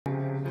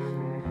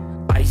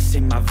ice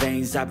in my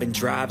veins, I've been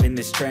driving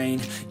this train.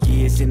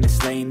 Years in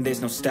this lane,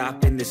 there's no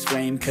stopping this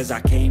flame. Cause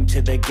I came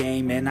to the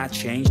game and I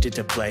changed it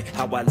to play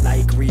how I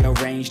like,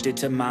 rearranged it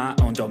to my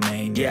own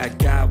domain. Yeah, I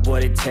got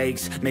what it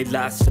takes, made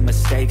lots of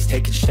mistakes,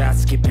 taking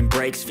shots, skipping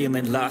breaks,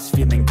 feeling lost,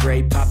 feeling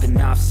great, popping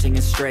off,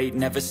 singing straight,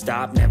 never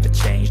stopped, never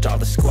changed. All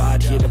the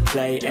squad here to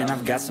play, and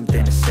I've got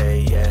something to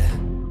say, yeah.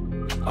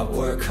 I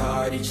work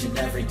hard each and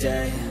every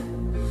day,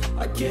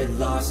 I get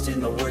lost in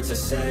the words I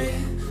say.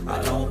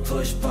 I don't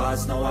push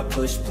pause, no, I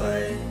push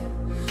play.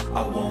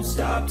 I won't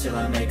stop till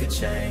I make a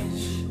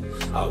change.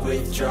 I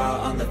withdraw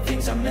on the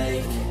things I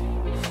make.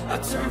 I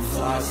turn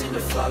flaws into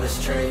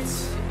flawless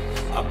traits.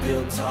 I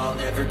build tall,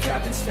 never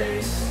capped in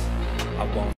space. I won't